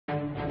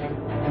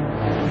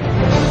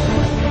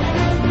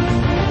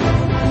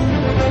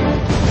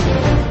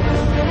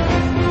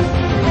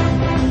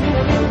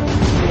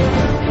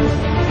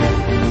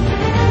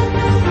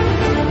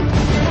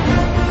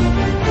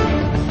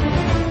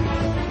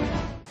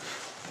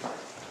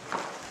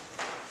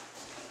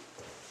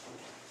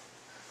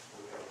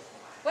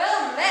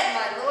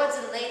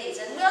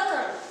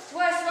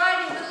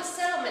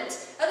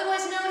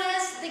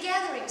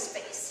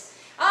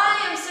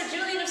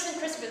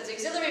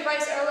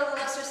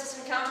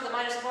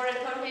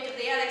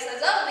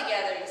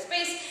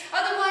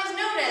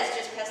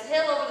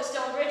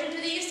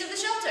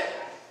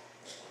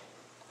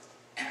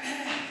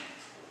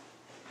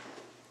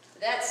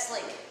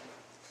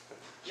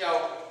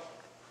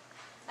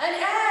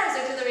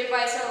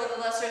hereby settle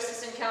the lesser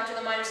assistant count to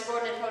the minor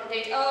subordinate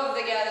potentate of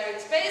the gathering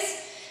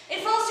space,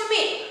 it falls to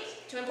me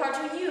to impart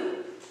to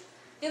you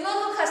the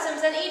local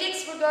customs and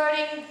edicts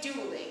regarding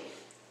dueling.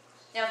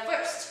 Now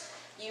first,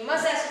 you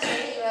must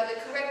ascertain that you have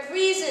a correct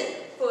reason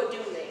for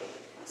dueling,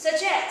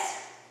 such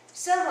as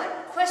someone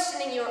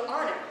questioning your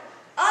honor,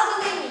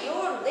 ogling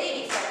your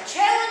lady friend,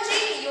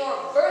 challenging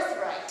your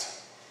birthright,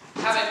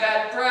 having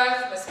bad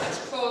breath,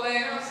 mismatched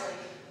clothing,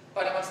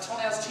 biting one's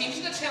toenails,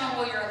 changing the channel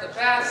while you're in the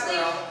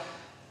bathroom,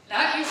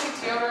 not using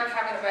deodorant,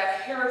 having a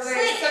bad hair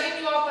day,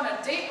 setting you up on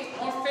a date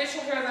with more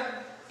facial hair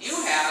than you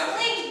have.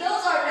 Slink,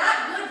 those are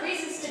not good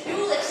reasons to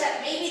duel,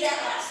 except maybe that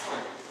last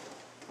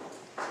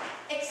one.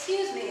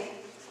 Excuse me.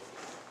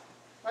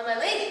 Well, my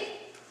lady,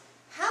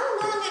 how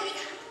long has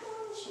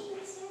she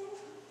been standing?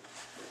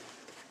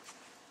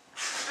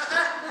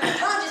 My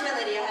apologies, my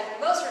lady. I have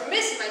been most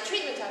remiss in my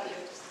treatment of you.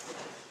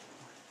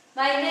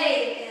 My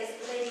name is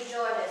Lady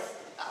Jordan,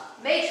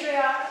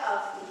 matriarch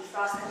of the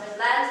Frostland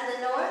lands in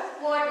the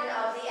north, warden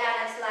of the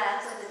annexed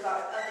lands of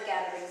the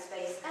gathering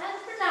space, and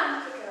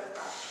renowned kicker of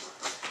rocks.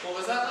 What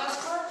was that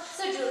last part?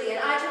 Sir Julian,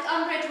 I took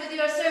umbrage with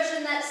your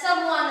assertion that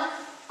someone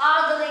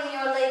ogling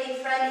your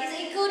lady friend is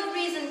a good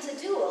reason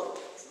to duel.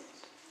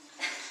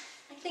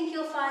 I think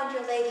you'll find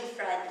your lady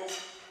friend is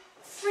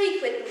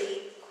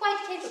frequently quite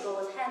capable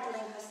of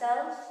handling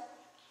herself.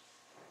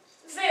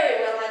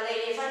 Very well, my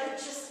lady. If I could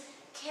just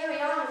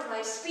carry on with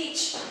my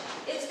speech.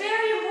 It's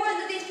very important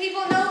that these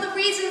people know the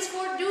reasons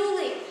for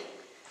dueling.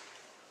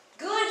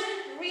 Good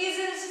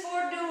reasons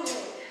for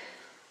dueling.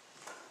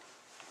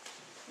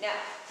 Now,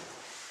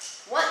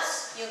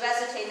 once you've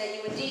ascertained that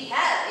you indeed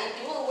have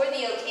a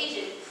duel-worthy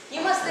occasion,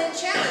 you must then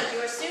challenge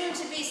your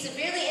soon-to-be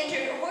severely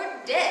injured or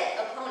dead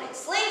opponent.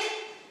 Slink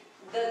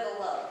the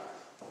glove.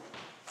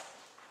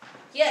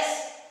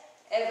 Yes,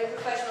 every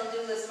professional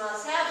duelist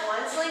must have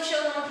one. Slink,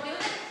 show them how to do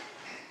it.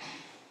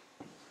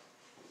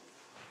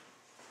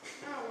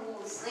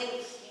 Oh, Slink,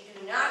 you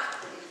do not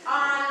put it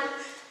on,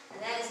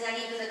 and that is not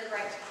even the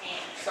correct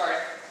hand. Sorry.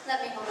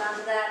 Let me hold on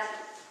to that.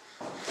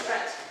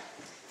 Right.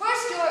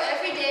 First, your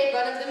everyday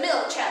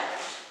run-of-the-mill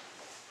challenge.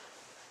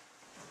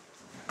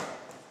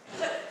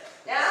 Good.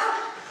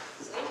 Now,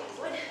 Slink,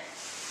 would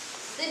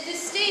the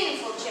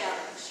disdainful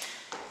challenge.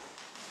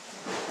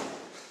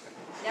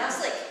 Now,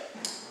 Slink,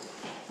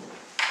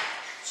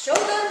 show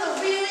them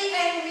the really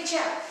angry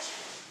challenge.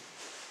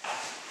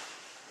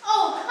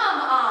 Oh, come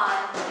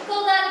on. You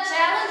call that a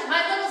challenge?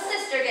 My little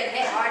sister can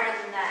hit harder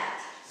than that.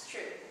 It's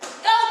true.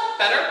 Go!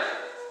 Better?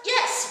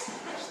 Yes!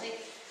 Actually.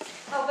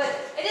 Oh, but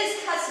it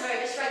is customary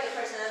to strike the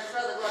person and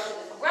throw the glove to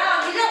the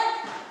ground. You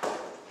don't.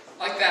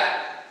 Like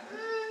that.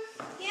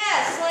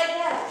 Yes, like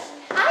that.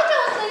 I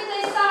don't think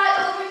they saw it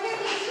over here.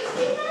 Did you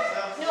see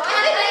that? No, I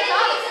think they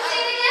got it to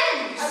see it again.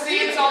 You see,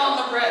 it's all on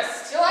the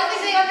wrist. No, I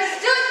think they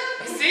understood.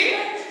 You see?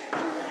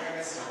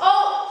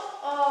 Oh.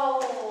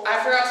 I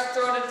forgot to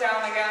throw it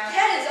down again.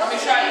 That is Let me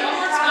okay. try it one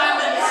more time.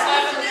 Let me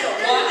slide it for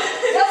one,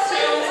 No,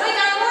 Slink,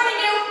 I'm warning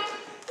you.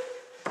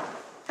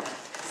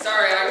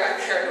 Sorry, I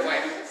got carried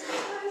away.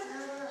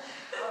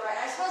 Alright,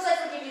 I suppose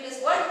I forgive you this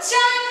one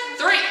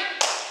time. 3.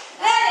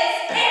 That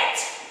is it.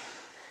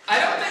 I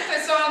don't think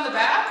they saw it on the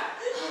back.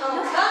 Oh,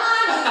 come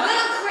on, you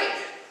little creep.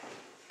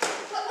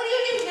 What are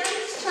you doing now? You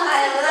just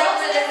I like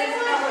that it is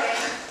nowhere.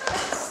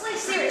 Slink,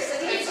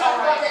 seriously, we need It's to talk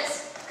all about right.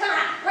 this. Come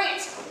on, bring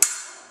it.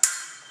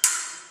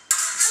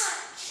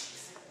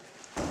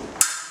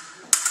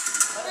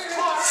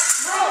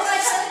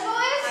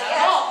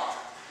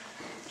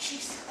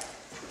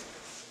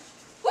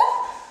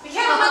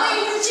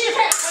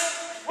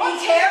 Be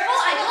careful!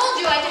 I told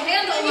you I can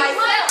handle it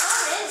myself.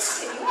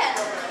 Can you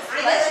handle it?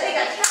 I think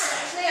I can.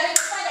 Actually, I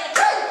find I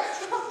do.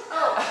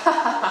 Oh,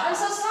 I'm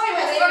so sorry,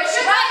 my lady. Right,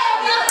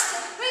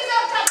 Please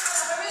don't touch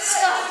me. I really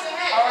don't have your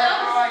head. All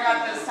right, I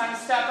got this. Time to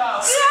step out.